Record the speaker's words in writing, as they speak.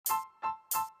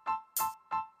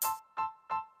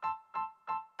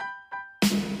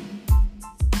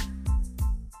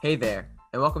Hey there,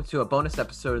 and welcome to a bonus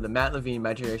episode of the Matt Levine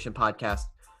My Generation podcast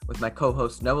with my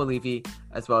co-host Noah Levy,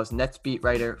 as well as Nets beat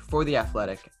writer for The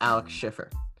Athletic, Alex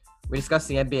Schiffer. We discuss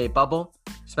the NBA bubble,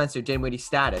 Spencer Dinwiddie's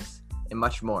status, and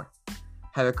much more.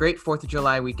 Have a great 4th of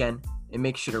July weekend, and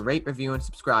make sure to rate, review, and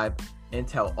subscribe, and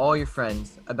tell all your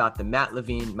friends about the Matt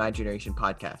Levine My Generation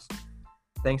podcast.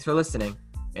 Thanks for listening,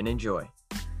 and enjoy.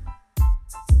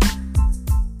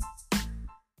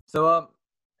 So,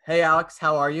 hey Alex,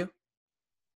 how are you?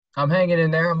 I'm hanging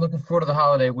in there. I'm looking forward to the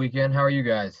holiday weekend. How are you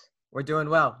guys? We're doing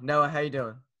well. Noah, how you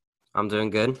doing? I'm doing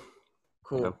good.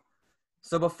 Cool. Yeah.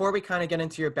 So before we kind of get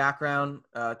into your background,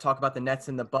 talk about the Nets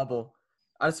and the bubble,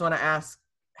 I just want to ask,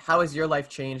 how has your life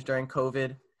changed during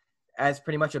COVID as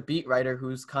pretty much a beat writer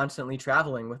who's constantly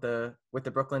traveling with the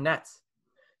Brooklyn Nets?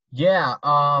 Yeah,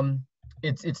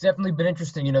 it's definitely been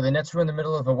interesting. You know, the Nets were in the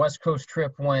middle of a West Coast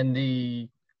trip when the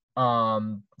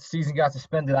season got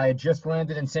suspended. I had just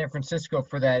landed in San Francisco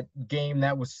for that game.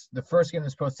 That was the first game that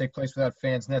was supposed to take place without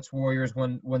fans, Nets Warriors,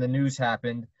 when the news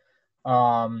happened.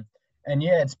 And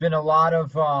yeah, it's been a lot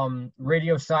of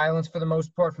radio silence for the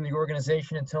most part from the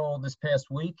organization until this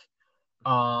past week.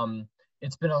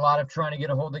 It's been a lot of trying to get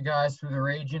a hold of guys through their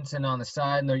agents and on the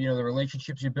side. And the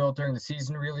relationships you built during the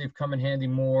season really have come in handy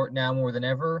more than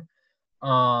ever.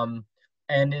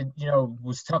 And it,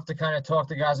 was tough to kind of talk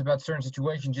to guys about certain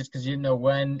situations just because you didn't know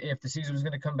if the season was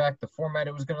going to come back, the format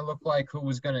it was going to look like, who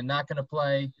was not going to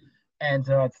play. And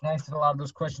it's nice that a lot of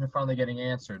those questions are finally getting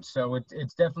answered. So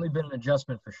it's definitely been an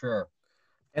adjustment for sure.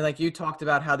 And like you talked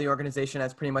about how the organization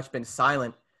has pretty much been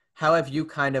silent. How have you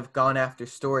kind of gone after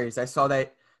stories? I saw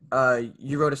that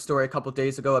you wrote a story a couple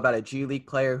days ago about a G League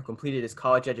player who completed his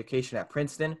college education at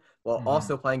Princeton while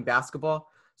also playing basketball.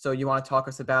 So you want to talk to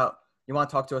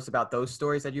us about those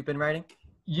stories that you've been writing?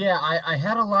 Yeah, I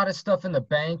had a lot of stuff in the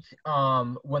bank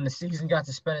when the season got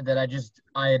suspended that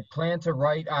I had planned to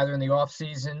write either in the off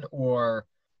season or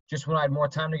just when I had more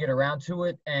time to get around to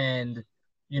it. And,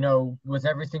 with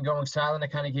everything going silent,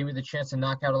 it kind of gave me the chance to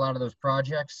knock out a lot of those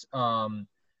projects. I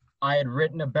had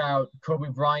written about Kobe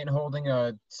Bryant holding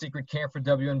a secret camp for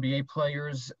WNBA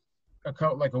players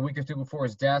like a week or two before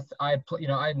his death. I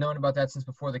had known about that since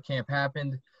before the camp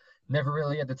happened. Never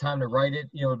really had the time to write it.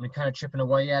 I'd been kind of chipping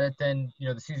away at it. Then,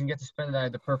 the season gets suspended. I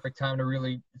had the perfect time to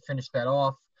really finish that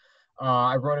off.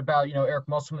 I wrote about, Eric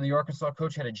Musselman, the Arkansas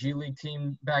coach, had a G League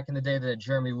team back in the day that had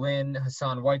Jeremy Lin,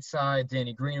 Hassan Whiteside,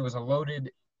 Danny Green. It was a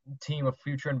loaded team of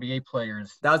future NBA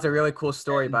players. That was a really cool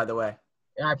story, by the way.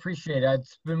 I appreciate it.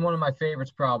 It's been one of my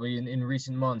favorites probably in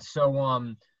recent months.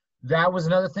 So that was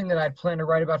another thing that I'd planned to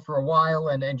write about for a while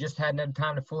and just hadn't had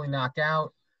time to fully knock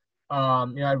out. I'd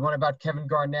written about Kevin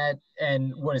Garnett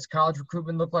and what his college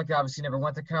recruitment looked like. Obviously never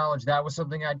went to college. That was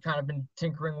something I'd kind of been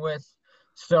tinkering with.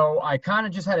 So I kind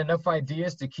of just had enough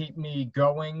ideas to keep me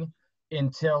going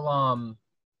until I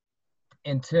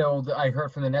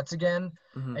heard from the Nets again.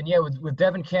 Mm-hmm. And yeah, with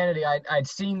Devin Kennedy, I'd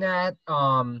seen that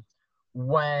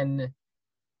when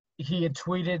he had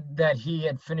tweeted that he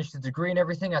had finished his degree and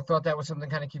everything. I thought that was something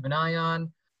to kind of keep an eye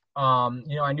on.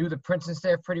 I knew the Princeton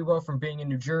staff pretty well from being in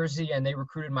New Jersey, and they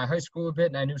recruited my high school a bit,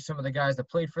 and I knew some of the guys that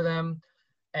played for them.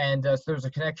 And so there was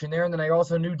a connection there. And then I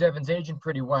also knew Devin's agent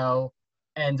pretty well,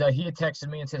 and he had texted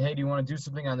me and said, hey, do you want to do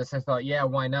something on this? I thought, yeah,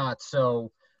 why not? So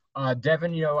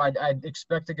Devin, I'd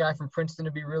expect a guy from Princeton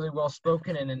to be really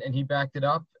well-spoken, and he backed it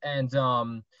up. And,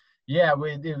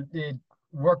 it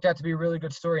worked out to be a really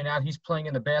good story. Now he's playing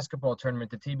in the basketball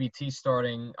tournament, the TBT,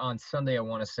 starting on Sunday, I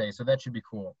want to say. So that should be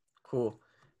cool. Cool.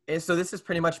 And so this has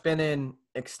pretty much been an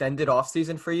extended off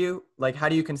season for you. Like, how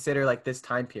do you consider like this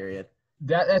time period?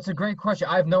 That's a great question.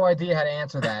 I have no idea how to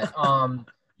answer that.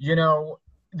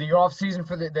 The off season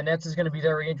for the Nets is going to be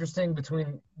very interesting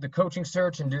between the coaching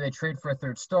search and do they trade for a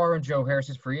third star and Joe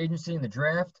Harris's free agency and the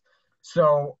draft.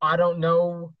 So I don't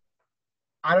know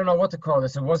what to call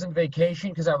this. It wasn't vacation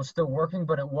because I was still working,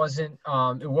 but it wasn't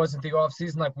the off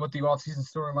season like what the off season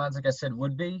storylines, like I said,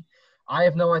 would be. I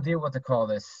have no idea what to call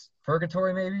this.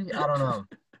 Purgatory, maybe? I don't know.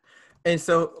 And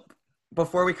so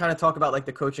before we kind of talk about like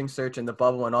the coaching search and the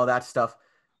bubble and all that stuff,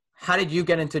 how did you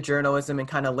get into journalism and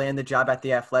kind of land the job at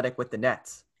The Athletic with the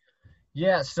Nets?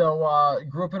 Yeah, so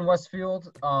grew up in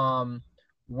Westfield,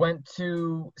 went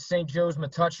to St. Joe's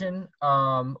Metuchen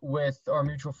with our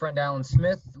mutual friend Alan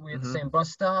Smith. We had the same bus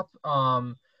stop.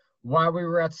 While we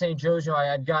were at St. Joe's, I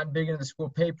had gotten big into the school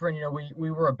paper, and,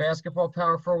 we were a basketball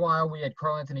power for a while. We had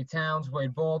Karl Anthony Towns,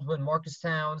 Wade Baldwin, Marcus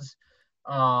Towns.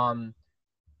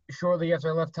 Shortly after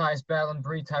I left, Tyus Battle and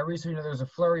Bree Tyrese. So, there was a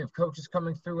flurry of coaches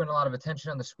coming through and a lot of attention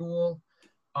on the school.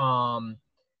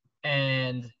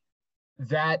 And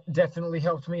that definitely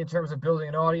helped me in terms of building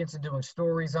an audience and doing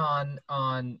stories on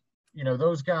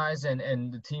those guys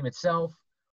and the team itself.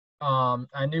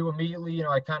 I knew immediately,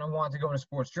 I kind of wanted to go into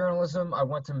sports journalism. I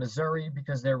went to Missouri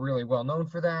because they're really well known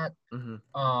for that.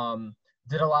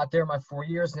 Did a lot there my 4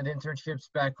 years, and did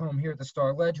internships back home here at the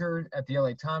Star-Ledger, at the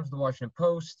LA Times, the Washington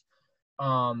Post.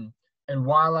 And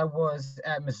while I was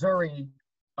at Missouri,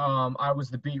 I was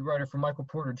the beat writer for Michael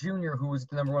Porter Jr., who was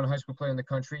the #1 high school player in the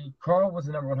country. Carl was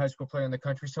the #1 high school player in the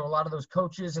country. So a lot of those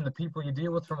coaches and the people you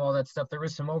deal with from all that stuff, there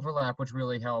is some overlap, which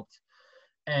really helped.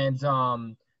 And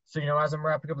so, as I'm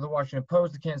wrapping up the Washington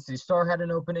Post, the Kansas City Star had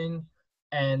an opening,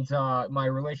 and my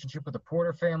relationship with the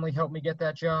Porter family helped me get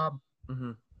that job.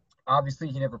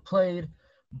 Obviously, he never played,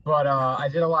 but I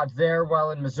did a lot there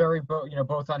while in Missouri,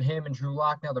 both on him and Drew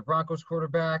Lock, now the Broncos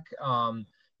quarterback.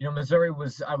 Missouri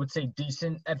was, I would say,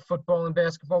 decent at football and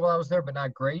basketball while I was there, but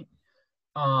not great.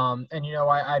 And,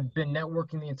 I'd been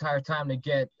networking the entire time to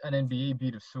get an NBA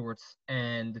beat of sorts,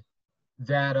 and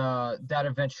that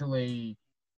eventually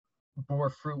bore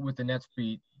fruit with the Nets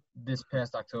beat this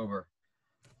past October.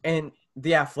 And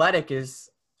The Athletic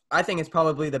I think it's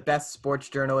probably the best sports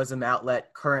journalism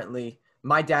outlet currently.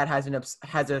 My dad has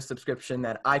a subscription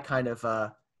that I kind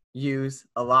of use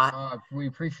a lot. We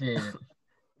appreciate it.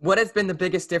 What has been the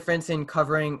biggest difference in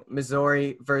covering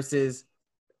Missouri versus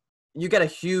you get a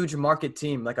huge market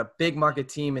team, like a big market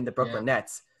team in the Brooklyn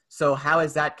Nets. So how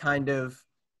has that kind of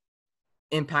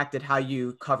impacted how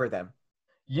you cover them?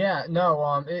 Yeah,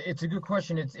 no, it's a good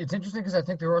question. It's interesting because I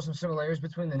think there are some similarities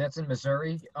between the Nets and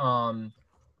Missouri,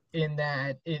 in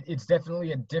that it's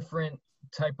definitely a different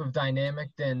type of dynamic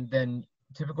than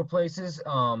typical places.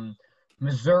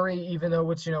 Missouri, even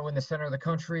though it's, in the center of the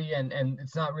country and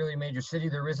it's not really a major city,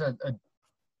 there is a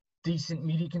decent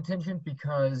media contingent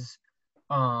because,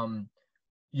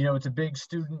 it's a big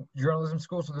student journalism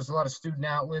school. So there's a lot of student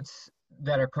outlets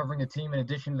that are covering the team in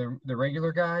addition to the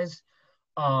regular guys.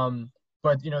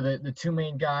 But, the two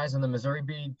main guys on the Missouri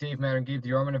beat, Dave Matter and Gabe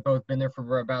DeArmond, have both been there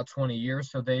for about 20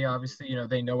 years. So they obviously,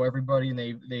 they know everybody and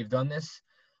they've done this.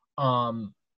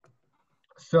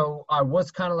 So I was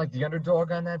kind of like the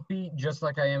underdog on that beat, just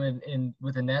like I am in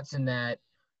with the Nets, in that,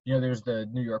 there's the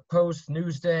New York Post,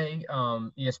 Newsday,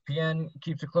 ESPN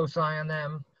keeps a close eye on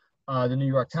them. The New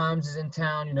York Times is in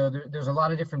town. There's a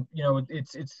lot of different,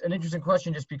 it's an interesting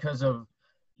question just because of,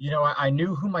 I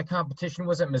knew who my competition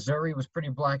was at Missouri. It was pretty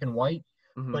black and white.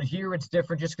 But here it's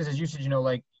different just because, as you said,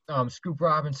 like Scoop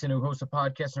Robinson, who hosts a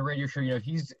podcast and a radio show,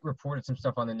 he's reported some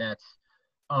stuff on the Nets.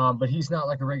 But he's not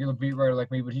like a regular beat writer like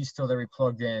me, but he's still very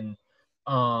plugged in.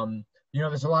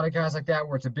 There's a lot of guys like that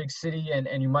where it's a big city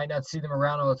and you might not see them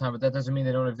around all the time, but that doesn't mean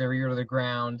they don't have their ear to the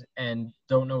ground and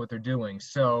don't know what they're doing.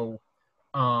 So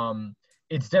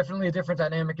it's definitely a different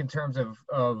dynamic in terms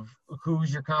of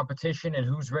who's your competition and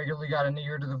who's regularly got an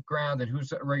ear to the ground and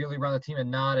who's regularly around the team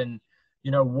and not, and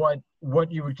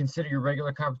what you would consider your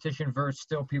regular competition versus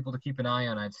still people to keep an eye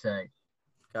on, I'd say.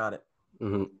 Got it.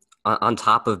 On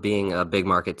top of being a big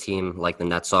market team like the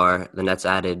Nets are, the Nets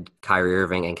added Kyrie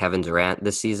Irving and Kevin Durant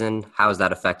this season. How has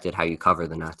that affected how you cover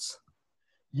the Nets?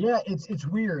 Yeah, it's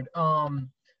weird.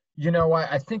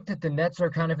 I think that the Nets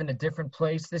are kind of in a different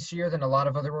place this year than a lot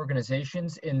of other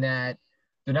organizations in that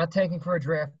they're not tanking for a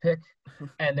draft pick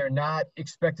and they're not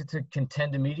expected to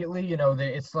contend immediately.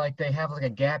 It's like they have like a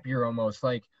gap year almost.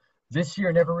 Like this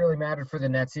year never really mattered for the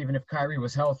Nets, even if Kyrie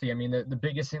was healthy. I mean, the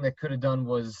biggest thing that could have done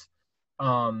was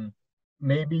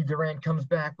maybe Durant comes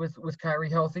back with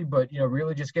Kyrie healthy, but,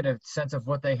 really just get a sense of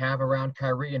what they have around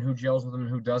Kyrie and who gels with him and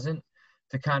who doesn't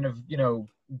to kind of,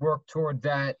 work toward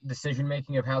that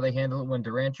decision-making of how they handle it when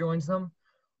Durant joins them.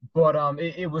 But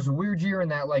it was a weird year in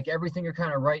that, like, everything you're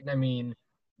kind of right. And I mean,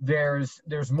 there's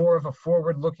more of a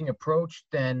forward-looking approach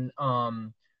than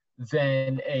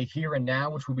a here and now,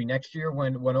 which will be next year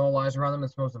when all eyes are on them.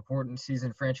 It's the most important season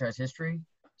in franchise history.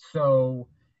 So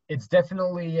it's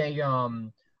definitely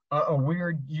a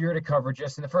weird year to cover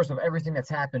just in the first of everything that's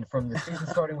happened from the season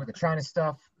starting with the China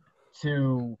stuff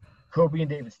to Kobe and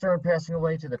David Stern passing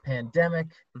away to the pandemic,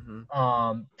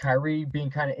 Kyrie being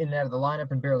kind of in and out of the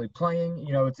lineup and barely playing.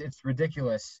 It's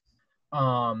ridiculous.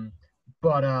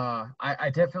 But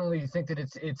I definitely think that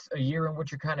it's a year in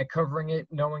which you're kind of covering it,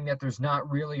 knowing that there's not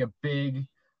really a big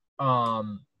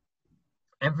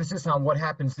emphasis on what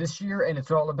happens this year, and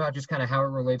it's all about just kind of how it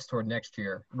relates toward next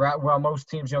year. Right? While most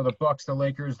teams, the Bucks, the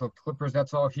Lakers, the Clippers,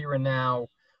 that's all here and now,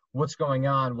 what's going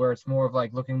on, where it's more of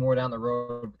like looking more down the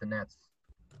road with the Nets.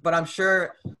 But I'm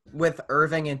sure with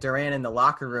Irving and Durant in the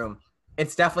locker room,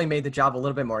 it's definitely made the job a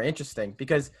little bit more interesting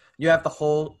because you have the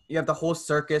whole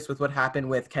circus with what happened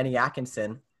with Kenny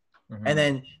Atkinson, and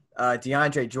then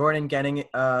DeAndre Jordan getting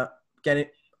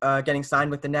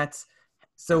signed with the Nets.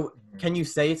 So can you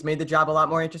say it's made the job a lot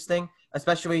more interesting?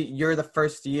 especially you're the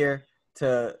first year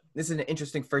this is an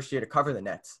interesting first year to cover the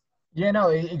Nets. Yeah, no,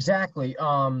 exactly.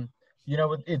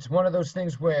 It's one of those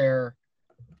things where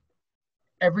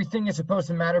everything is supposed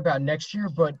to matter about next year,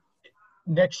 but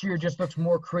next year just looks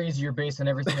more crazier based on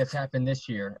everything that's happened this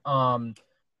year.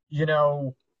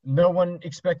 No one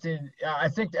expected. I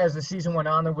think as the season went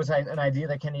on, there was an idea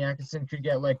that Kenny Atkinson could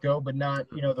get let go, but not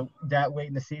that late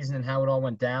in the season and how it all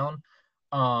went down.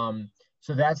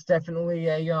 So that's definitely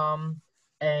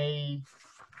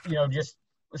just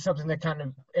something that kind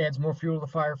of adds more fuel to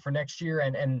the fire for next year.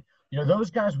 And those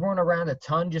guys weren't around a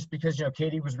ton just because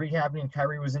KD was rehabbing and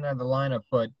Kyrie was in and out of the lineup,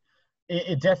 but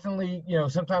it definitely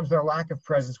sometimes their lack of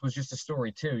presence was just a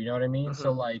story too. You know what I mean? Mm-hmm.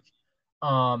 So like,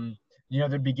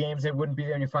 there'd be games that wouldn't be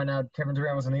there, and you find out Kevin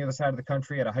Durant was on the other side of the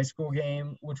country at a high school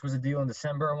game, which was a deal in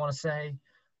December, I want to say.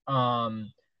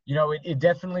 It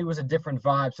definitely was a different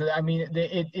vibe. So, I mean,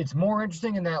 it's more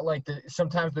interesting in that, like,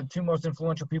 sometimes the two most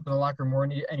influential people in the locker room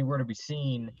weren't anywhere to be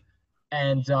seen.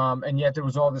 And yet there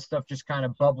was all this stuff just kind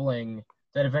of bubbling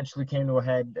that eventually came to a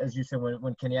head, as you said,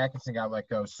 when Kenny Atkinson got let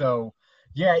go. So,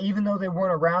 yeah, even though they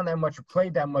weren't around that much or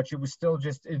played that much, it was still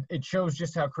just it shows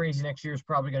just how crazy next year is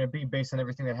probably going to be based on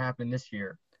everything that happened this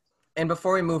year. And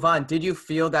before we move on, did you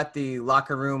feel that the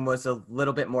locker room was a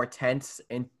little bit more tense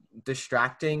and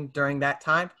distracting during that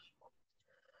time?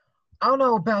 I don't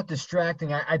know about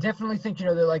distracting. I definitely think,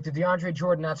 that like the DeAndre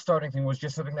Jordan not starting thing was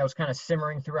just something that was kind of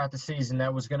simmering throughout the season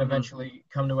that was going to eventually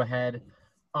come to a head.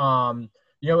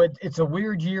 It's a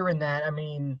weird year in that, I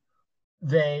mean,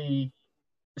 they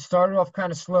started off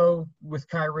kind of slow with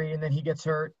Kyrie, and then he gets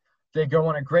hurt. They go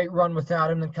on a great run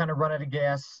without him, then kind of run out of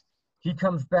gas. He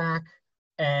comes back,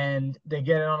 and they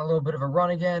get on a little bit of a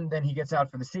run again. Then he gets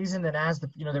out for the season. Then as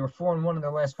they were 4-1 in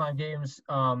their last 5 games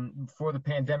before the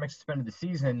pandemic suspended the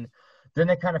season. Then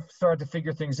they kind of started to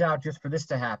figure things out just for this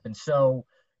to happen. So,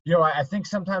 I think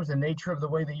sometimes the nature of the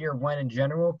way the year went in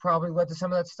general probably led to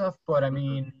some of that stuff. But I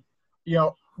mean,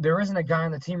 there isn't a guy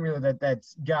on the team really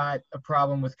that's got a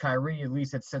problem with Kyrie, at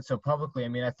least that's said so publicly. I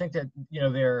mean, I think that,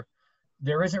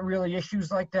 there isn't really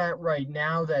issues like that right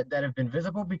now that have been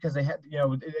visible because they had,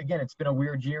 again, it's been a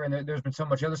weird year and there's been so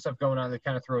much other stuff going on that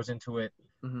kind of throws into it.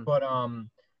 Mm-hmm. But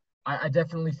I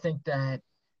definitely think that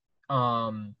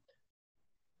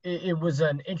it was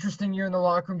an interesting year in the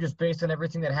locker room just based on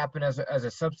everything that happened as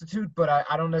a substitute. But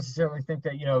I don't necessarily think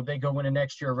that, they go into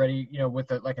next year already,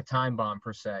 with a time bomb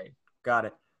per se. Got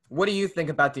it. What do you think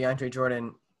about DeAndre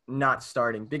Jordan not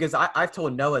starting? Because I've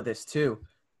told Noah this too.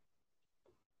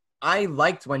 I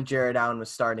liked when Jared Allen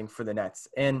was starting for the Nets.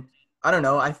 And I don't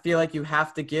know, I feel like you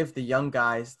have to give the young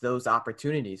guys those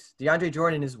opportunities. DeAndre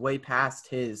Jordan is way past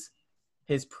his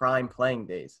prime playing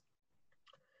days.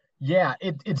 Yeah,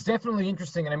 it's definitely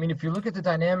interesting. And I mean, if you look at the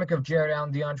dynamic of Jared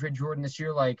Allen, DeAndre Jordan this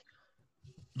year, like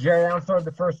Jared Allen started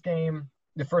the first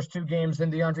 2 games,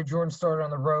 then DeAndre Jordan started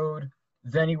on the road.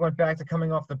 Then he went back to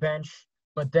coming off the bench.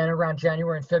 But then around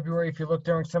January and February, if you look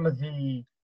during some of the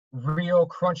real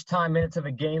crunch time minutes of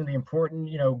a game, the important,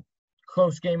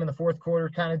 close game in the fourth quarter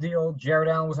kind of deal, Jared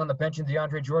Allen was on the bench and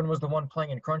DeAndre Jordan was the one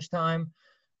playing in crunch time.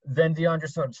 Then DeAndre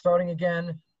started starting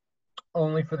again,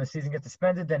 only for the season to get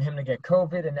suspended, then him to get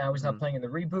COVID, and now he's not playing in the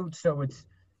reboot. So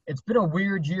it's been a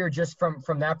weird year just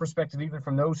from that perspective, even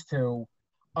from those two.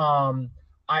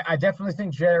 I definitely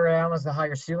think Jared Allen has the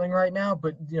higher ceiling right now,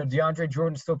 but DeAndre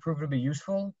Jordan's still proven to be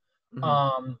useful.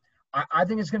 Mm-hmm. I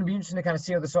think it's going to be interesting to kind of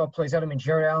see how this all plays out. I mean,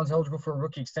 Jared Allen's eligible for a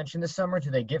rookie extension this summer.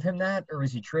 Do they give him that, or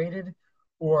is he traded,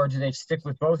 or do they stick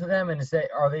with both of them? And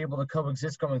are they able to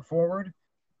coexist going forward?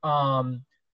 I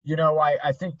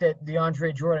think that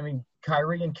DeAndre Jordan, I mean,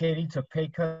 Kyrie and KD took pay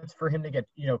cuts for him to get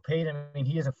paid. I mean,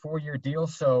 he has a 4-year deal,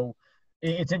 so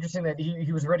it's interesting that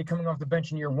he was already coming off the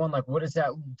bench in year 1. Like, what does that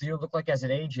deal look like as it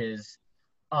ages?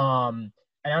 And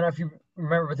I don't know if you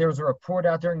remember, but there was a report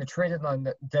out during the trade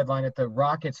deadline that the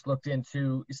Rockets looked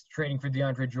into trading for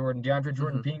DeAndre Jordan. DeAndre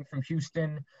Jordan being from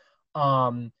Houston,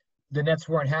 the Nets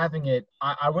weren't having it.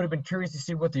 I would have been curious to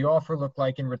see what the offer looked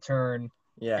like in return.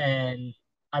 Yeah. And,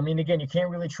 I mean, again, you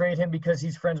can't really trade him because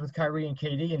he's friends with Kyrie and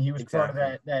KD, and he was part of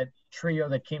that trio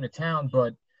that came to town.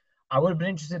 But I would have been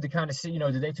interested to kind of see,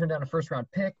 did they turn down a first-round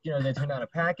pick? Did they turn down a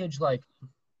package? Like,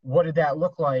 what did that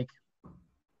look like?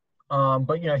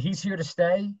 But, he's here to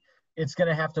stay. It's going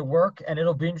to have to work, and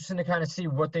it'll be interesting to kind of see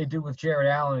what they do with Jared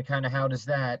Allen and kind of how does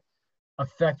that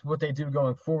affect what they do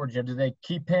going forward. Do they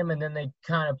keep him and then they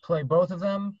kind of play both of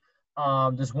them?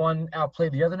 Does one outplay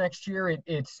the other next year?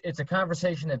 It's a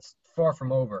conversation that's far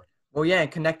from over. Well, yeah, and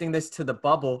connecting this to the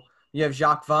bubble, you have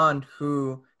Jacques Vaughn,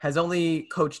 who has only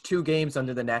coached 2 games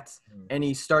under the Nets, and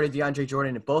he started DeAndre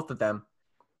Jordan in both of them.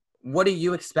 What do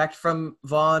you expect from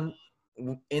Vaughn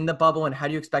in the bubble, and how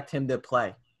do you expect him to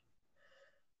play?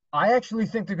 I actually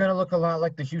think they're going to look a lot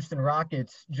like the Houston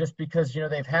Rockets, just because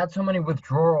they've had so many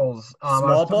withdrawals.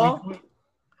 Small ball?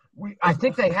 I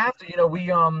think they have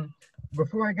to.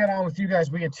 Before I got on with you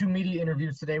guys, we had 2 media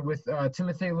interviews today with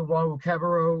Timothy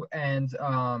Luwawu-Cabarrot and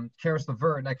Karis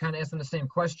LeVert, and I kind of asked them the same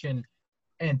question.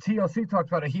 And TLC talked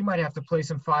about it. He might have to play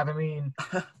some 5. I mean,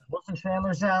 Wilson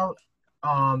Chandler's out.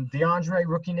 DeAndre,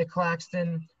 rookie Nick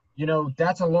Claxton.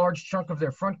 That's a large chunk of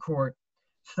their front court.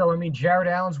 So, I mean, Jared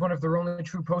Allen's one of their only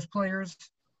true post players.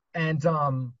 And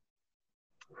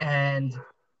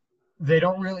they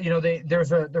don't really,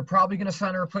 they're probably going to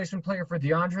sign a replacement player for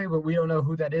DeAndre, but we don't know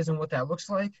who that is and what that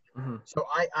looks like. Mm-hmm. So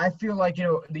I feel like,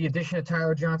 the addition of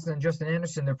Tyler Johnson and Justin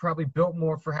Anderson, they're probably built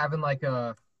more for having like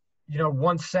a,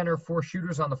 1 center, 4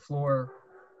 shooters on the floor.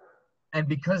 And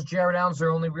because Jared Allen's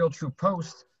their only real true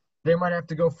post, they might have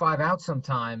to go 5 out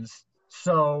sometimes.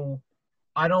 So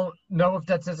I don't know if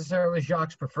that's necessarily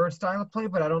Jacques' preferred style of play,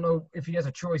 but I don't know if he has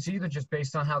a choice either, just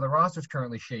based on how the roster's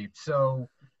currently shaped. So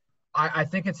I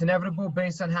think it's inevitable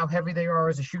based on how heavy they are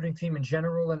as a shooting team in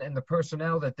general and the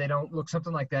personnel that they don't look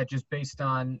something like that just based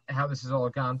on how this has all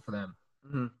gone for them.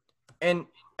 Mm-hmm. And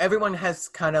everyone has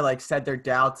kind of like said their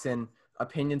doubts and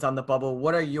opinions on the bubble.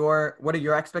 What are your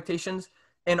expectations?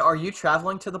 And are you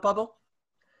traveling to the bubble?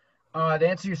 To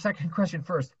answer your second question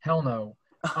first, hell no.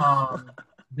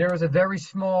 There is a very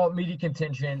small media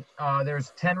contingent.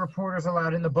 There's 10 reporters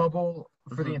allowed in the bubble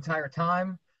for the entire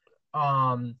time.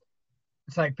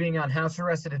 It's like being on house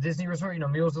arrest at a Disney resort,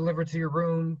 meals delivered to your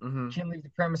room, can't leave the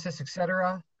premises,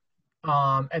 etc.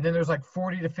 And then there's like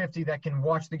 40 to 50 that can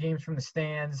watch the games from the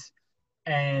stands.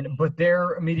 But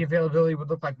their media availability would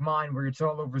look like mine, where it's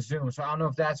all over Zoom. So I don't know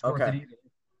if that's worth it either.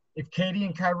 If Katie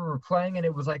and Kyrie were playing and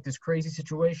it was like this crazy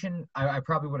situation, I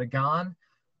probably would have gone.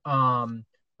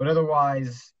 But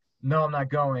otherwise, no, I'm not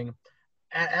going.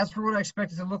 As for what I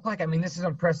expect it to look like, I mean, this is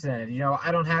unprecedented.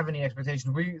 I don't have any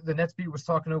expectations. The Nets beat was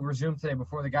talking over Zoom today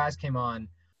before the guys came on.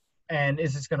 And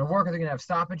is this going to work? Are they going to have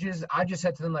stoppages? I just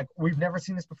said to them, like, we've never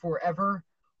seen this before ever.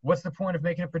 What's the point of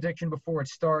making a prediction before it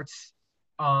starts?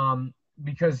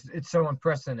 Because it's so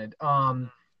unprecedented.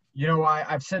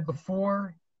 I've said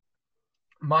before,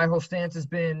 my whole stance has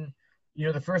been,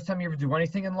 the first time you ever do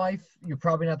anything in life, you're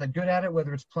probably not that good at it,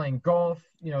 whether it's playing golf,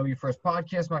 your first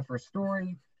podcast, my first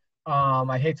story.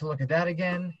 I hate to look at that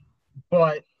again,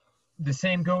 but the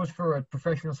same goes for a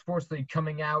professional sports league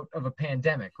coming out of a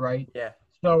pandemic, right? Yeah.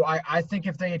 So I think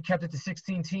if they had kept it to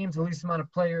 16 teams, the least amount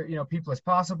of people as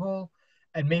possible,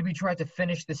 and maybe tried to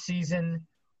finish the season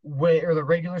or the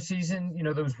regular season,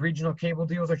 those regional cable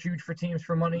deals are huge for teams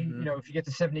for money. Mm-hmm. If you get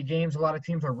to 70 games, a lot of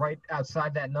teams are right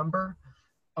outside that number.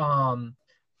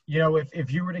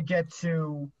 If you were to get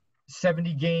to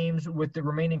 70 games with the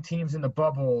remaining teams in the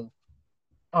bubble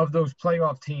of those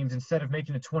playoff teams instead of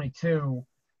making it 22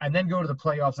 and then go to the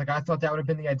playoffs, like I thought that would have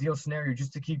been the ideal scenario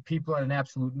just to keep people at an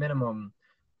absolute minimum.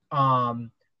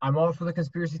 I'm all for the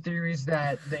conspiracy theories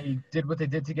that they did what they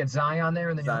did to get Zion there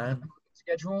and then you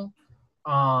schedule.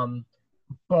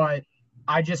 But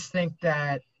I just think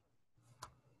that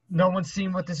no one's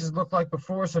seen what this has looked like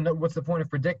before, so what's the point of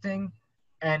predicting?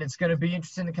 And it's going to be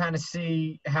interesting to kind of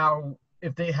see how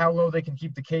low they can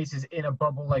keep the cases in a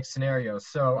bubble-like scenario.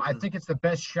 So I think it's the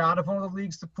best shot of all the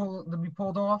leagues to be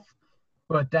pulled off,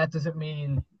 but that doesn't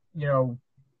mean,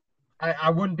 I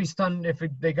wouldn't be stunned if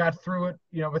they got through it,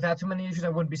 without too many issues. I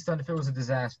wouldn't be stunned if it was a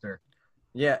disaster.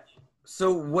 Yeah.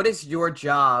 So what is your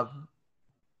job?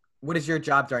 What is your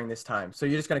job during this time? So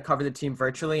you're just going to cover the team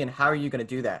virtually, and how are you going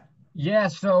to do that? Yeah,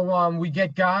 so we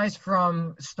get guys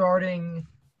from started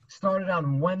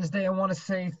on Wednesday, I want to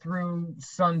say, through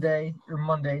Sunday or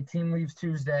Monday. Team leaves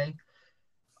Tuesday.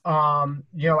 I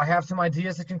have some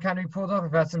ideas that can kind of be pulled off.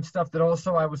 I've got some stuff that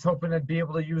also I was hoping I'd be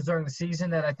able to use during the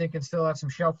season that I think can still have some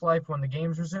shelf life when the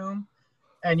games resume.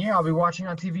 And, yeah, I'll be watching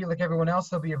on TV like everyone else.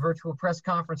 There'll be a virtual press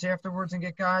conference afterwards and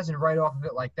get guys and write off of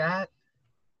it like that.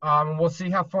 And we'll see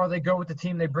how far they go with the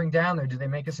team they bring down there. Do they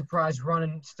make a surprise run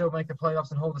and still make the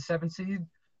playoffs and hold the 7th seed?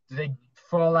 Do they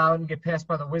fall out and get passed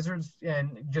by the Wizards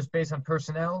and just based on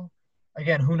personnel?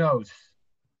 Again, who knows?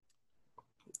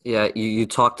 Yeah, you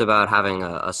talked about having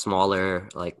a smaller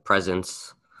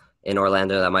presence in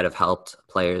Orlando that might have helped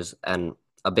players, and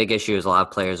a big issue is a lot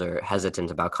of players are hesitant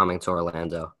about coming to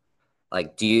Orlando.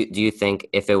 Do you think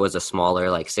if it was a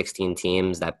smaller 16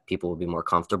 teams that people would be more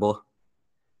comfortable?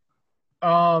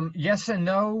 Yes and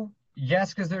no.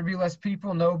 Yes, because there'd be less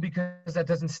people. No, because that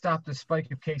doesn't stop the spike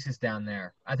of cases down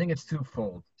there. I think it's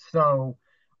twofold. So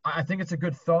I think it's a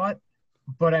good thought,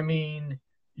 but I mean,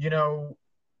 you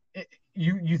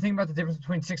think about the difference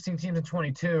between 16 teams and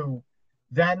 22.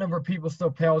 that number of people still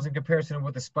pales in comparison to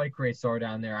what the spike rates are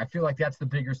down there. I feel like that's the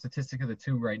bigger statistic of the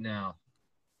two right now.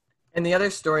 And the other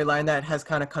storyline that has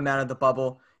kind of come out of the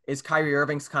bubble is Kyrie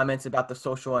Irving's comments about the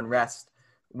social unrest.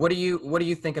 What do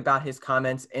you think about his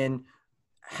comments? And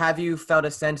have you felt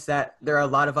a sense that there are a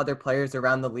lot of other players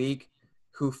around the league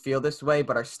who feel this way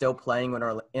but are still playing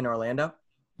in Orlando?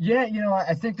 Yeah,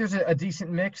 I think there's a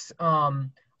decent mix.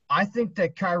 I think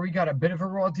that Kyrie got a bit of a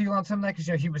raw deal on some of that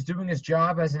because he was doing his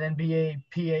job as an NBA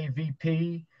PA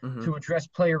VP to address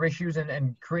player issues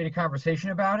and create a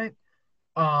conversation about it.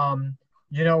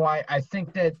 I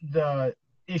think that the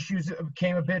issues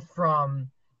came a bit from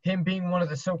him being one of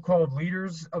the so-called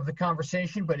leaders of the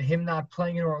conversation, but him not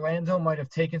playing in Orlando might have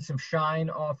taken some shine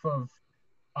off of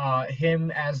him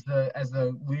as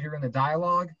the leader in the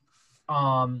dialogue.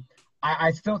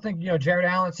 I still think, Jared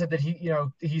Allen said that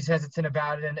he's hesitant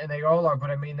about it, and they all are.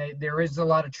 But, I mean, there is a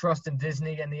lot of trust in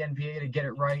Disney and the NBA to get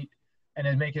it right and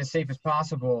to make it as safe as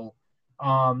possible.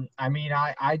 I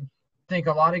think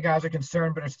a lot of guys are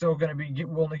concerned but are still going to be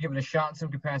willing to give it a shot in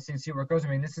some capacity and see where it goes. I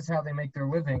mean, this is how they make their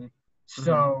living.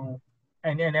 So,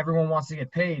 and everyone wants to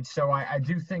get paid. So I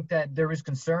do think that there is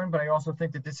concern, but I also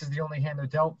think that this is the only hand they're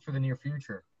dealt for the near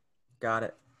future. Got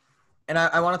it. And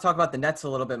I want to talk about the Nets a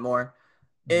little bit more.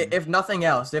 If nothing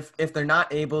else, if they're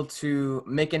not able to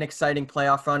make an exciting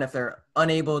playoff run, if they're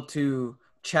unable to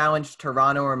challenge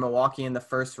Toronto or Milwaukee in the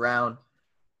first round,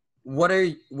 what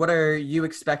are you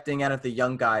expecting out of the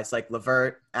young guys like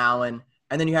LeVert, Allen,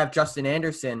 and then you have Justin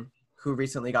Anderson, who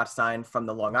recently got signed from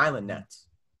the Long Island Nets?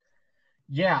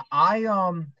 Yeah, I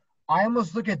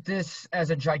almost look at this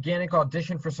as a gigantic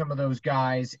audition for some of those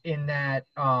guys in that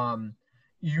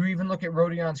you even look at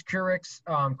Rodion's Curix.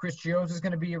 Chris Gios is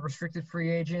going to be a restricted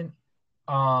free agent.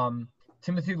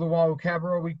 Timothy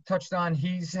Luwawu-Cabarrot we touched on.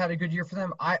 He's had a good year for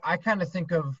them. I kind of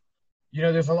think of,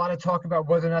 there's a lot of talk about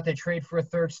whether or not they trade for a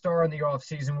third star in the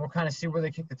offseason. We'll kind of see where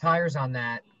they kick the tires on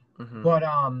that. But,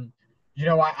 I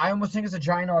almost think it's a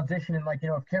giant audition. And,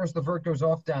 if Karis LeVert goes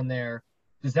off down there,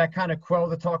 does that kind of quell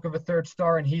the talk of a third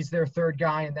star and he's their third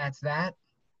guy and that's that?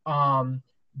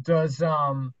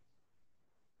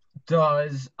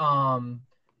 Does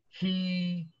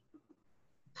he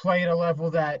play at a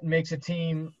level that makes a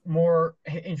team more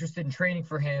interested in training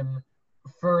for him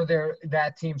for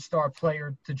that team's star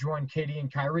player to join KD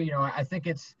and Kyrie? I think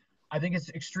it's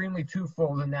extremely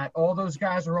twofold in that all those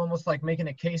guys are almost like making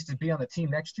a case to be on the team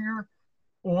next year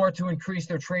or to increase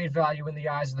their trade value in the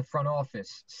eyes of the front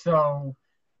office. So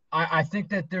I think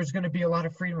that there's going to be a lot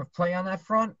of freedom of play on that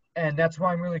front, and that's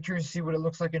why I'm really curious to see what it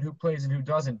looks like and who plays and who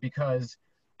doesn't, because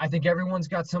I think everyone's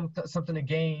got something to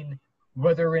gain,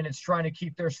 whether it's trying to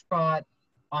keep their spot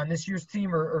on this year's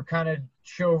team or kind of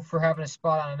show for having a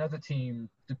spot on another team,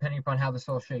 depending upon how this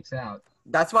all shakes out.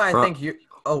 That's why I think you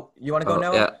want to go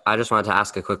now? Yeah, I just wanted to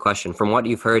ask a quick question. From what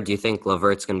you've heard, do you think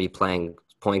LeVert's going to be playing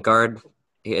point guard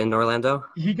in Orlando?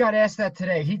 He got asked that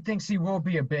today. He thinks he will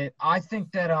be a bit. I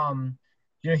think that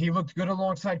he looked good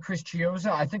alongside Chris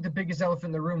Chiozza. I think the biggest elephant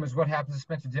in the room is what happens to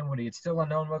Spencer Dinwiddie. It's still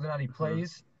unknown whether or not he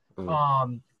plays.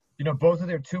 Both of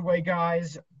their two-way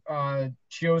guys,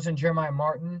 Chiozza and Jeremiah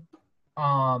Martin,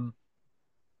 are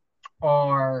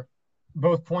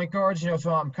both point guards.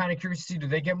 So I'm kind of curious to see, do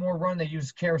they get more run? They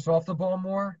use Karis off the ball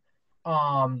more.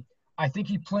 I think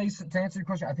he plays, to answer your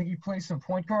question, I think he plays some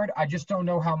point guard. I just don't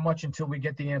know how much until we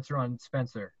get the answer on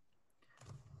Spencer.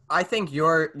 I think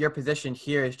your position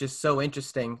here is just so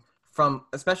interesting from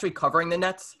especially covering the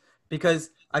Nets,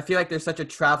 because I feel like there's such a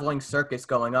traveling circus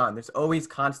going on. There's always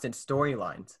constant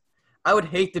storylines. I would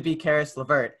hate to be Karis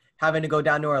LeVert having to go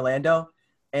down to Orlando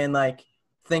and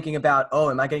thinking about,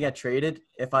 am I going to get traded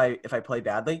if I play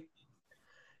badly?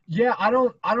 Yeah, I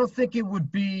don't think it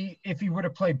would be if he were to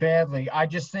play badly. I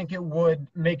just think it would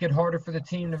make it harder for the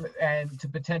team to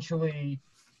potentially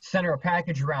center a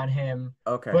package around him.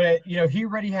 Okay. But he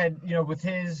already had, with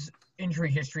his injury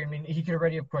history, I mean, he could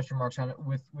already have question marks on it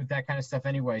with that kind of stuff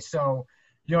anyway. So,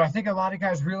 I think a lot of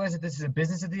guys realize that this is a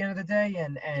business at the end of the day,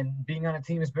 and being on a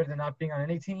team is better than not being on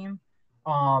any team.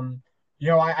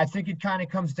 I think it kind of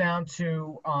comes down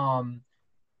to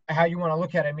how you want to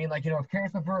look at it. I mean, if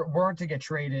Karis LeVert weren't to get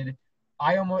traded,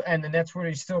 and the Nets were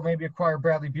to still maybe acquire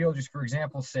Bradley Beal just for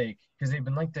example's sake, because they've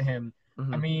been linked to him.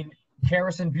 I mean,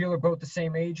 Karis and Beal are both the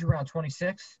same age, around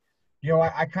 26.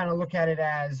 I kind of look at it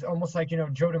as almost like,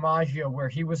 Joe DiMaggio, where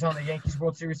he was on the Yankees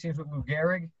World Series teams with Lou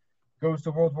Gehrig, goes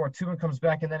to World War II and comes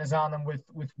back and then is on them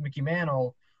with Mickey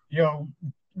Mantle.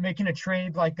 Making a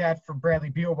trade like that for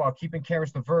Bradley Beal while keeping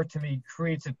Karis LeVert, to me,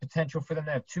 creates a potential for them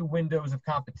to have two windows of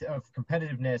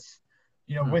competitiveness,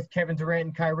 with Kevin Durant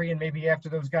and Kyrie, and maybe after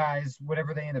those guys,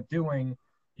 whatever they end up doing,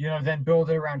 then build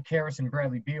it around Karras and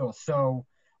Bradley Beal. So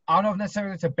I don't know if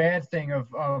necessarily it's a bad thing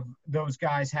of those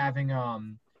guys having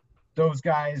those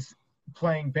guys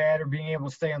playing bad or being able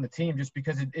to stay on the team, just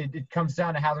because it comes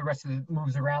down to how the rest of the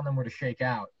moves around them were to shake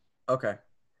out. Okay.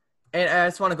 And I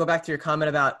just want to go back to your comment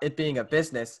about it being a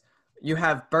business. You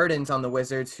have Burdens on the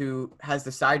Wizards who has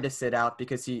decided to sit out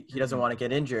because he doesn't want to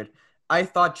get injured. I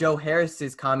thought Joe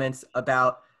Harris's comments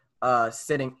about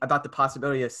about the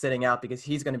possibility of sitting out because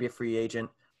he's going to be a free agent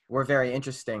were very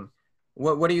interesting.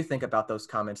 What do you think about those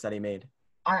comments that he made?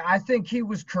 I think he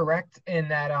was correct in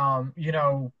that,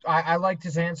 I liked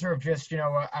his answer of just,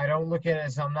 I don't look at it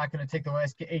as I'm not going to take the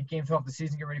last 8 games off the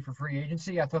season, get ready for free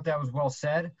agency. I thought that was well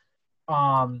said.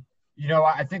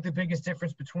 I think the biggest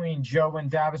difference between Joe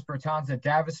and Davis Bertans, that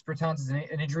Davis Bertans is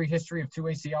an injury history of 2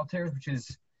 ACL tears, which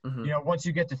is, once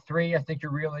you get to 3, I think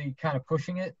you're really kind of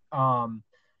pushing it.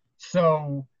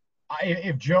 So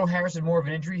if Joe Harris had more of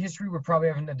an injury history, we're probably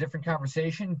having a different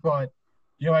conversation. But,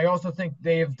 I also think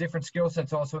they have different skill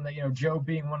sets also in that, Joe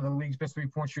being one of the league's best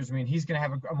 3-point shooters, I mean, he's going to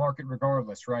have a market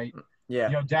regardless, right?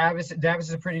 Yeah. Davis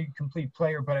is a pretty complete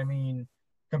player, but I mean,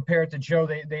 compared to Joe,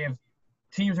 they have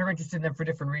teams are interested in them for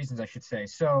different reasons, I should say.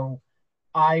 So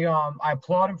I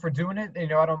applaud him for doing it.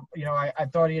 I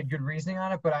thought he had good reasoning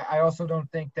on it, but I also don't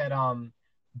think that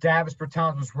Davis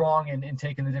Bertans was wrong in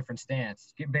taking the different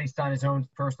stance based on his own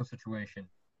personal situation.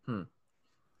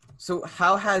 So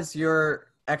how has your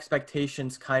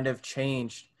expectations kind of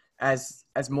changed as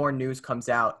more news comes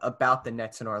out about the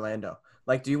Nets in Orlando?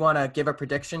 Like, do you want to give a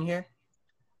prediction here?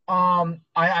 I'll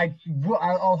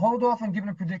hold off on giving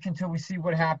a prediction until we see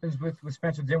what happens with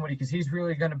Spencer Dinwiddie, because he's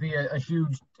really going to be a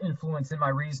huge influence in my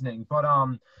reasoning. But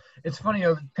it's funny,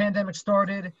 the pandemic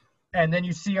started, and then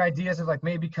you see ideas of like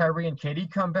maybe Kyrie and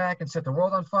KD come back and set the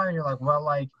world on fire, and you're like, well,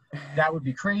 like that would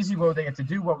be crazy. What would they have to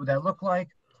do? What would that look like?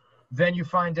 Then you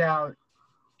find out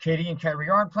KD and Kyrie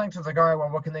aren't playing, so it's like, all right, well,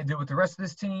 what can they do with the rest of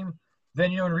this team?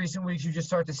 Then in recent weeks you just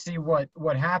start to see what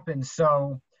happens.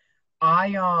 So I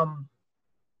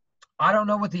don't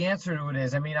know what the answer to it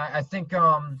is. I mean, I think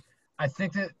that,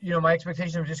 my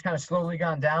expectations have just kind of slowly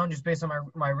gone down just based on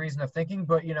my reason of thinking.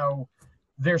 But,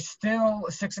 there's still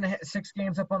 6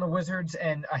 games up on the Wizards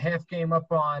and a half game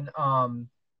up on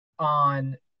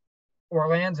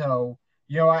Orlando.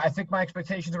 I think my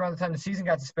expectations around the time the season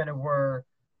got suspended were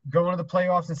going to the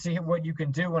playoffs and see what you can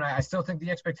do. And I still think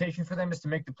the expectation for them is to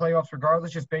make the playoffs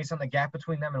regardless, just based on the gap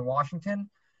between them and Washington.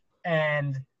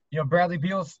 And Bradley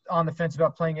Beal's on the fence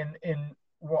about playing in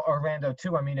Orlando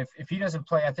too. I mean, if he doesn't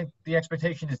play, I think the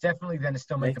expectation is definitely then to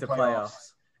still make the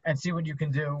playoffs and see what you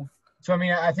can do. So, I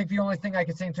mean, I think the only thing I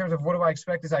can say in terms of what do I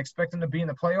expect is I expect them to be in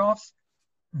the playoffs.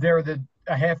 They're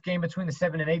a half game between the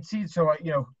 7 and 8 seeds. So,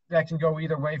 that can go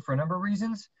either way for a number of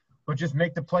reasons, but just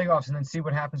make the playoffs and then see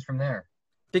what happens from there.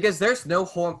 Because there's no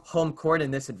home court in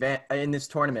this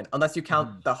tournament, unless you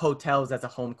count the hotels as a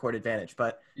home court advantage.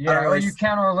 But or you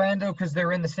count Orlando because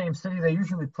they're in the same city they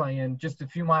usually play in, just a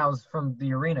few miles from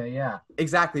the arena. Yeah,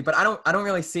 exactly. But I don't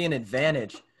really see an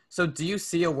advantage. So do you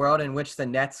see a world in which the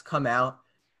Nets come out,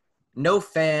 no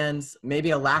fans, maybe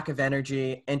a lack of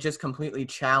energy, and just completely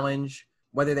challenge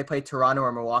whether they play Toronto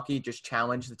or Milwaukee? Just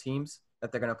challenge the teams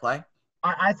that they're going to play.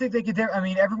 I think they could. I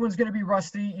mean, everyone's going to be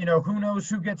rusty. Who knows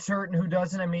who gets hurt and who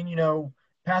doesn't. I mean,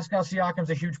 Pascal Siakam's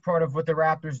a huge part of what the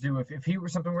Raptors do.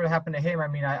 If something were to happen to him, I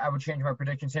mean, I would change my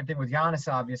prediction. Same thing with Giannis,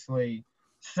 obviously.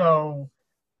 So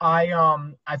I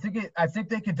think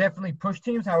they could definitely push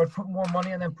teams. I would put more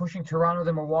money on them pushing Toronto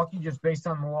than Milwaukee, just based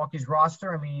on Milwaukee's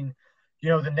roster. I mean,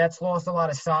 the Nets lost a lot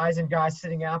of size and guys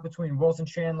sitting out between Wilson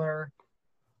Chandler,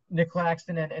 Nick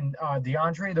Claxton, and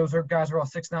DeAndre. Those guys are all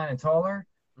 6'9" and taller.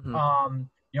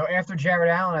 After Jared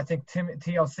Allen, I think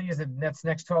TLC is the Nets'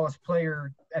 next tallest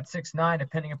player at 6'9",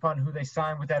 depending upon who they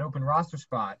sign with that open roster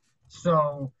spot.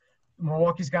 So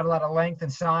Milwaukee's got a lot of length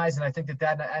and size, and I think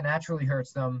that naturally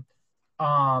hurts them. We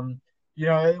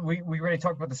already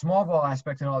talked about the small ball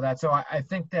aspect and all that. So I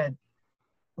think that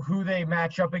who they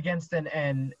match up against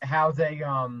and how they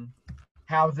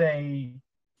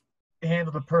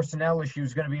handle the personnel issue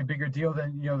is going to be a bigger deal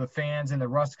than the fans and the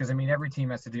rust, because I mean every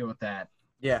team has to deal with that.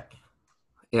 Yeah.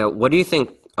 What do you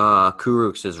think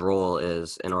Kurucs' role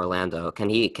is in Orlando? Can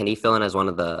he fill in as one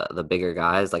of the bigger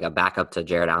guys, like a backup to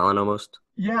Jared Allen almost?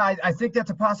 Yeah, I think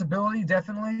that's a possibility.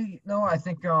 Definitely. No, I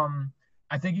think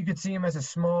you could see him as a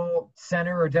small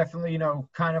center, or definitely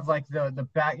kind of like the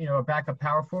back a backup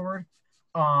power forward.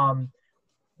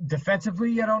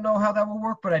 Defensively, I don't know how that will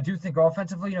work, but I do think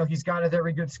offensively, he's got a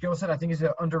very good skill set. I think he's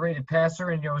an underrated passer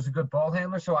and is a good ball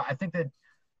handler. So I think that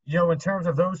in terms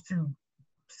of those two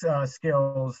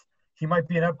skills, he might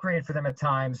be an upgrade for them at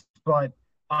times. But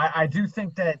I do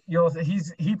think that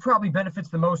he probably benefits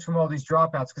the most from all these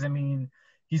dropouts because I mean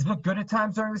he's looked good at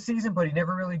times during the season, but he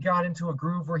never really got into a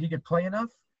groove where he could play enough.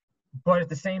 But at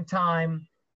the same time,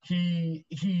 he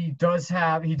does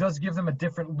give them a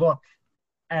different look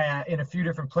in a few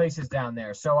different places down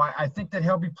there. So I think that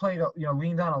he'll be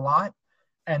leaned on a lot,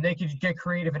 and they could get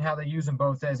creative in how they use him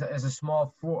both as a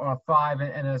small 5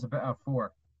 and as a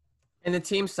 4. And the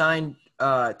team signed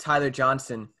Tyler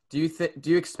Johnson. Do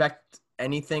you expect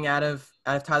anything out of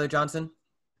Tyler Johnson?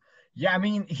 Yeah, I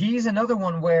mean he's another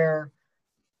one where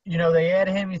they add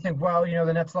him. You think, well,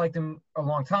 the Nets liked him a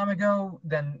long time ago.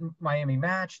 Then Miami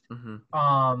matched.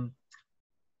 Mm-hmm.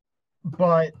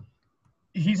 But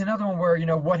he's another one where,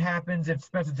 what happens if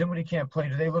Spencer Dinwiddie can't play?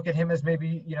 Do they look at him as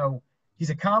maybe, he's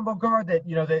a combo guard that,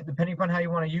 that depending upon how you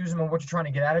want to use him and what you're trying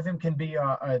to get out of him can be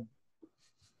a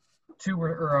 2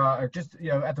 or just,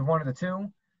 at the 1 or the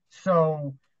 2.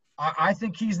 So I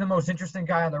think he's the most interesting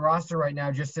guy on the roster right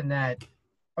now, just in that,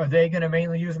 are they going to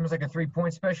mainly use him as like a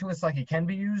 3-point specialist like he can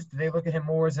be used? Do they look at him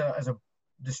more as a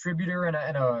distributor and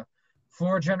a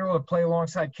floor general to play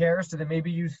alongside Karras? Do they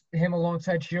maybe use him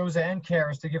alongside Chioza and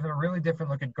Karras to give him a really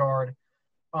different look at guard?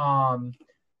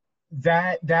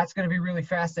 That's going to be really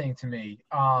fascinating to me.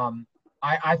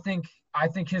 I think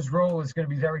his role is going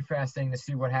to be very fascinating to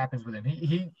see what happens with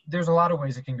him. There's a lot of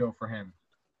ways it can go for him.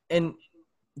 And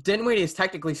Dinwiddie is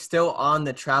technically still on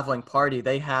the traveling party.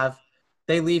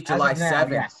 They leave July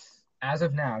 7th. Yes. As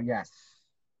of now, yes.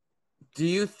 Do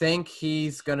you think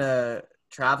he's going to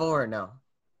travel or no?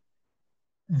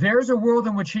 There's a world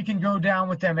in which he can go down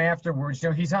with them afterwards.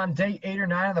 He's on day 8 or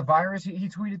 9 of the virus. He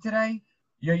tweeted today.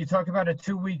 You talk about a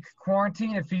 2-week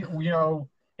quarantine.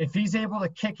 If he's able to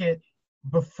kick it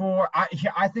before,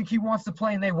 I think he wants to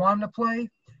play and they want him to play.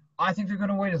 I think they're going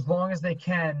to wait as long as they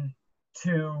can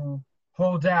to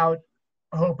hold out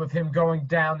hope of him going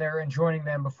down there and joining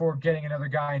them before getting another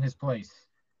guy in his place.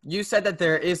 You said that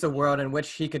there is a world in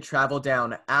which he could travel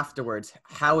down afterwards.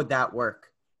 How would that work?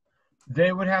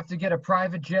 They would have to get a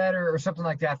private jet or something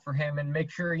like that for him and make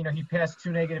sure, he passed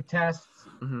 2 negative tests.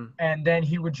 Mm-hmm. And then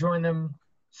he would join them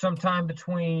sometime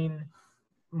between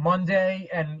Monday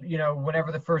and,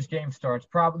 whenever the first game starts.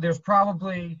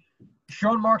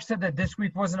 Sean Marks said that this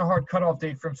week wasn't a hard cutoff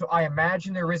date for him. So I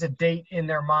imagine there is a date in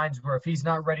their minds where if he's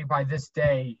not ready by this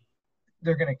day,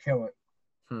 they're going to kill it.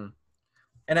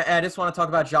 And I just want to talk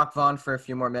about Jacques Vaughn for a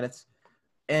few more minutes.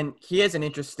 And he has an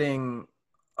interesting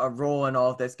role in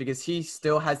all of this because he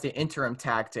still has the interim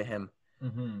tag to him.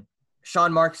 Mm-hmm.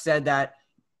 Sean Marks said that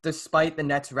despite the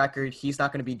Nets record, he's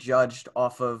not going to be judged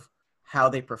off of how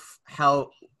their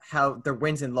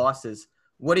wins and losses.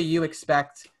 What do you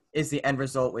expect is the end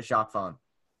result with Jacques Vaughn?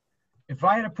 If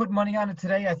I had to put money on it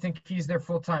today, I think he's their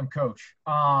full-time coach.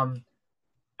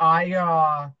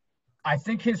 I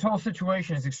think his whole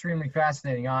situation is extremely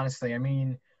fascinating, honestly. I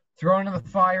mean, thrown in the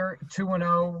fire,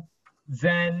 2-0,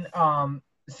 then the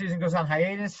season goes on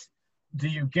hiatus. Do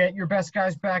you get your best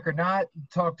guys back or not?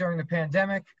 Talk during the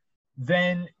pandemic.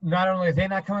 Then not only are they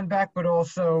not coming back, but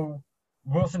also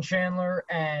Wilson Chandler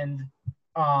and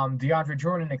DeAndre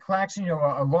Jordan and Claxton,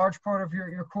 a large part of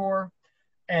your core.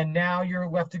 And now you're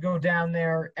left to go down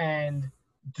there and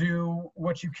do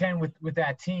what you can with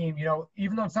that team.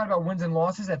 Even though it's not about wins and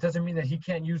losses, that doesn't mean that he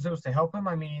can't use those to help him.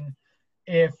 I mean,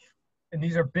 and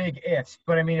these are big ifs,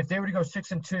 but I mean, if they were to go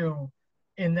 6-2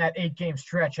 in that 8-game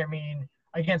stretch, I mean,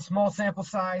 again, small sample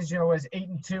size, as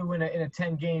 8-2 in a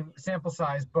 10-game sample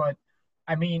size, but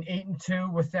I mean,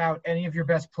 8-2 without any of your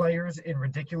best players in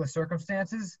ridiculous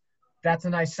circumstances, that's a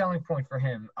nice selling point for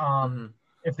him.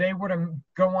 If they were to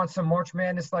go on some March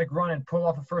Madness-like run and pull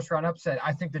off a first-round upset,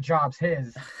 I think the job's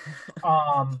his.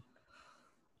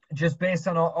 Just based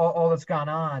on all that's gone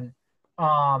on.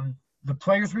 The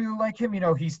players really like him.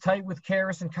 He's tight with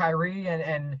Karras and Kyrie.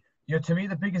 And to me,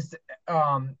 the biggest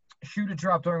shoe to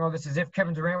drop during all this is if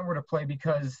Kevin Durant were to play,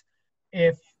 because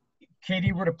if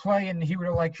KD were to play and he were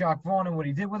to like Jacques Vaughn and what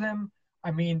he did with him, I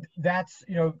mean, that's,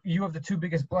 you have the 2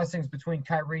 biggest blessings between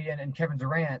Kyrie and Kevin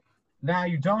Durant. Now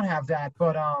you don't have that,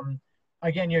 but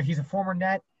again, he's a former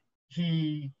Net.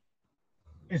 He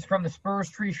is from the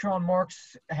Spurs tree Sean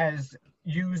Marks has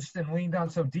used and leaned on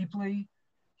so deeply.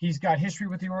 He's got history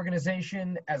with the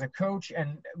organization as a coach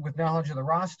and with knowledge of the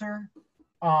roster.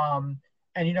 And,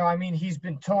 I mean, he's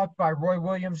been taught by Roy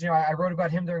Williams. I wrote about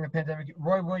him during the pandemic.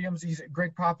 Roy Williams,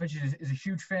 Greg Popovich is a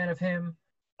huge fan of him.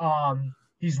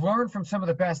 He's learned from some of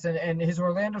the best. And his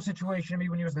Orlando situation,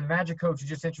 when he was the Magic coach, is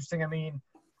just interesting. I mean,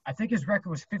 I think his record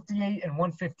was 58 and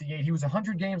 158. He was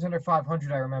 100 games under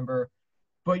 500, I remember.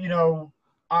 But,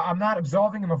 I'm not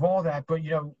absolving him of all that. But,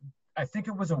 I think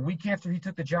it was a week after he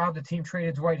took the job, the team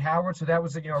traded Dwight Howard. So that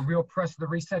was a real press of the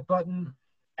reset button.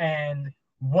 And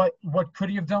what could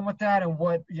he have done with that, and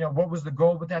what was the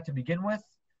goal with that to begin with?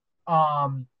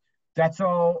 That's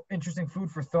all interesting food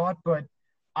for thought. But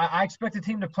I expect the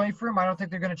team to play for him. I don't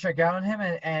think they're going to check out on him,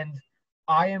 and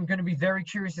I am going to be very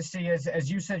curious to see,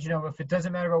 as you said, if it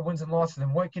doesn't matter about wins and losses,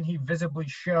 then what can he visibly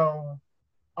show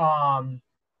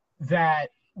that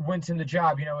wins him the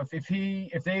job?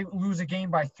 If they lose a game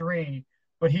by 3,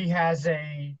 but he has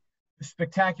a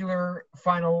spectacular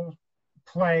final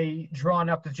play drawn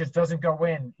up that just doesn't go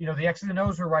in. The X's and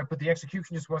O's were right, but the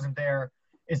execution just wasn't there.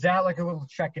 Is that like a little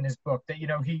check in his book that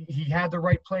he had the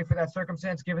right play for that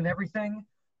circumstance given everything,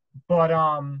 but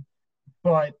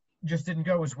just didn't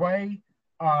go his way?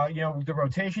 The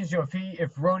rotations.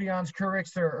 If Rodions,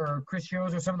 Kurix, or Chris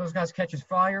Hughes or some of those guys catches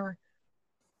fire,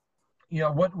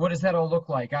 what does that all look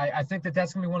like? I think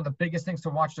that's going to be one of the biggest things to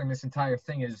watch during this entire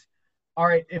thing is, all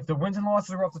right, if the wins and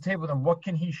losses are off the table, then what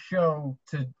can he show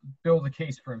to build a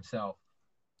case for himself?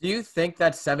 Do you think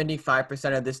that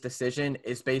 75% of this decision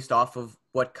is based off of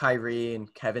what Kyrie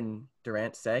and Kevin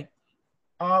Durant say?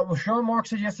 Well, Sean Mark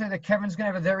said yesterday that Kevin's going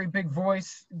to have a very big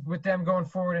voice with them going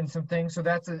forward and some things, so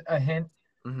that's a hint.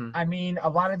 Mm-hmm. I mean, a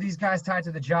lot of these guys tied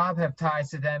to the job have ties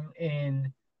to them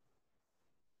in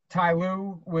Ty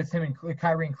Lue with him and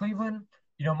Kyrie in Cleveland.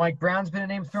 Mike Brown's been a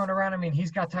name thrown around. I mean,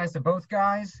 he's got ties to both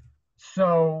guys.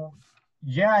 So,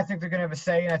 yeah, I think they're going to have a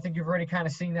say, and I think you've already kind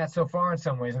of seen that so far in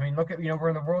some ways. I mean, look at, we're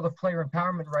in the world of player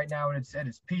empowerment right now, and it's at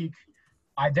its peak.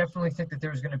 I definitely think that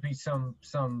there's going to be some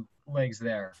legs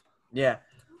there. Yeah.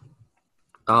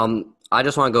 I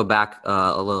just want to go back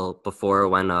a little before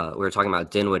when we were talking about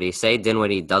Dinwiddie. Say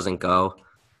Dinwiddie doesn't go,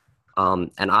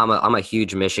 and I'm a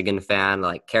huge Michigan fan.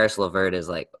 Like, Karis LeVert is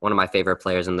like one of my favorite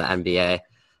players in the NBA.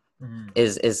 Mm-hmm.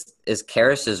 Is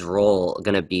Karis's role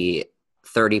going to be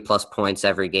 30-plus points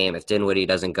every game if Dinwiddie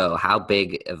doesn't go? How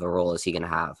big of a role is he going to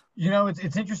have?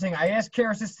 It's interesting. I asked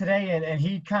Karis this today, and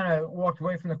he kind of walked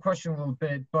away from the question a little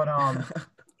bit. But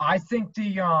I think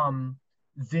the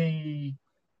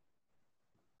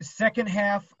second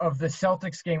half of the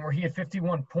Celtics game where he had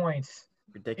 51 points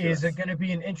Ridiculous. is going to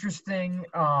be an interesting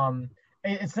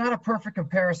it's not a perfect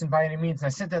comparison by any means. I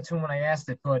said that to him when I asked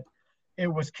it, but it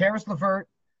was Karis LeVert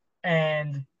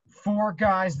and 4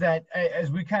 guys that,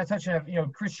 as we kind of touched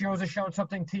on, Chris Hughes has shown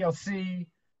something, TLC,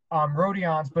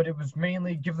 Rodions, but it was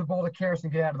mainly give the ball to Karis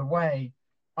and get out of the way.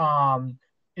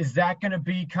 Is that going to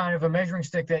be kind of a measuring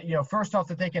stick that, first off,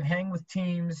 that they can hang with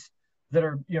teams that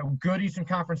are, good Eastern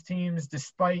Conference teams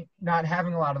despite not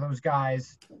having a lot of those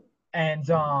guys? And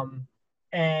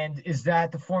is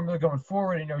that the formula going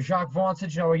forward? Jacques Vaughn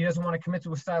said, he doesn't want to commit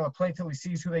to a style of play till he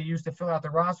sees who they use to fill out the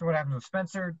roster. What happened with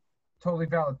Spencer? Totally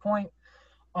valid point.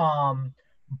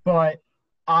 But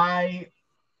I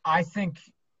think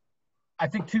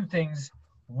 2 things.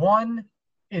 One,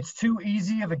 it's too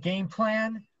easy of a game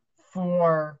plan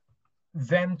for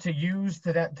them to use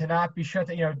to not be shut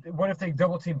down. What if they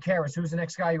double team Karis? Who's the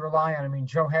next guy you rely on? I mean,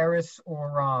 Joe Harris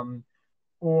or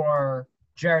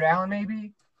Jared Allen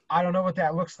maybe. I don't know what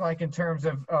that looks like in terms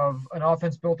of an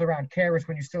offense built around Karis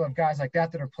when you still have guys like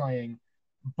that are playing.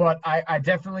 But I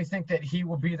definitely think that he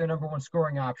will be the number 1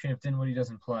 scoring option if Dinwiddie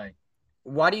doesn't play.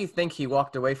 Why do you think he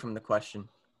walked away from the question?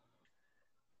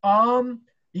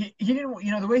 He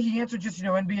didn't, the way he answered, just,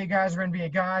 NBA guys are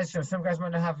NBA guys. So some guys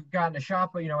might not have gotten a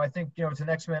shot, but, I think, it's a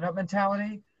next man up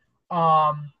mentality.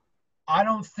 I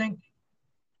don't think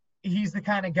he's the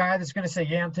kind of guy that's going to say,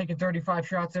 yeah, I'm taking 35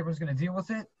 shots. Everyone's going to deal with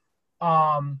it.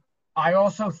 I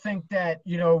also think that,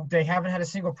 they haven't had a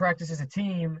single practice as a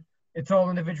team. It's all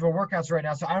individual workouts right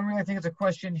now. So I don't really think it's a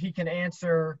question he can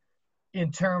answer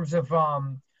in terms of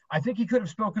I think he could have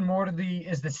spoken more to the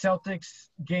Celtics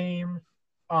game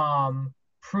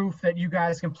proof that you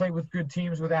guys can play with good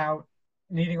teams without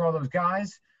needing all those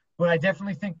guys. But I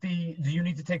definitely think do you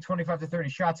need to take 25 to 30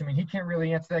 shots? I mean, he can't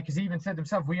really answer that because he even said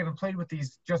himself, we haven't played with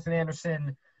these Justin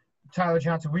Anderson, Tyler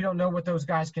Johnson. We don't know what those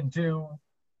guys can do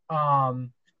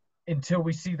until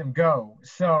we see them go.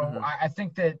 So Mm-hmm. I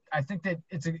think that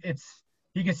it's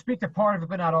he can speak to part of it,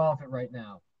 but not all of it right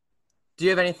now. Do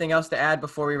you have anything else to add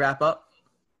before we wrap up?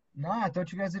 No, I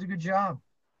thought you guys did a good job.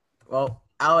 Well,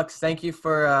 Alex, thank you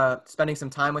for spending some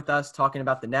time with us talking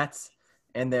about the Nets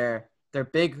and their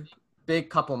big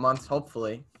couple months.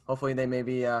 Hopefully they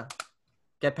maybe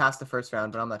get past the first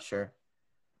round, but I'm not sure.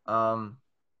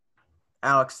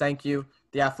 Alex, thank you.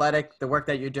 The Athletic, the work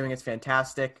that you're doing is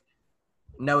fantastic.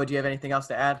 Noah, do you have anything else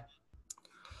to add?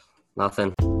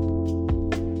 Nothing.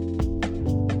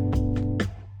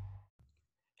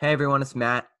 Hey everyone, it's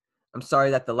Matt. I'm sorry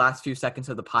that the last few seconds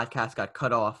of the podcast got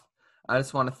cut off. I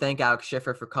just want to thank Alex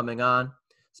Schiffer for coming on,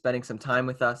 spending some time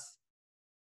with us.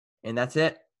 And that's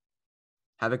it.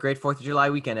 Have a great 4th of July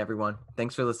weekend, everyone.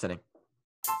 Thanks for listening.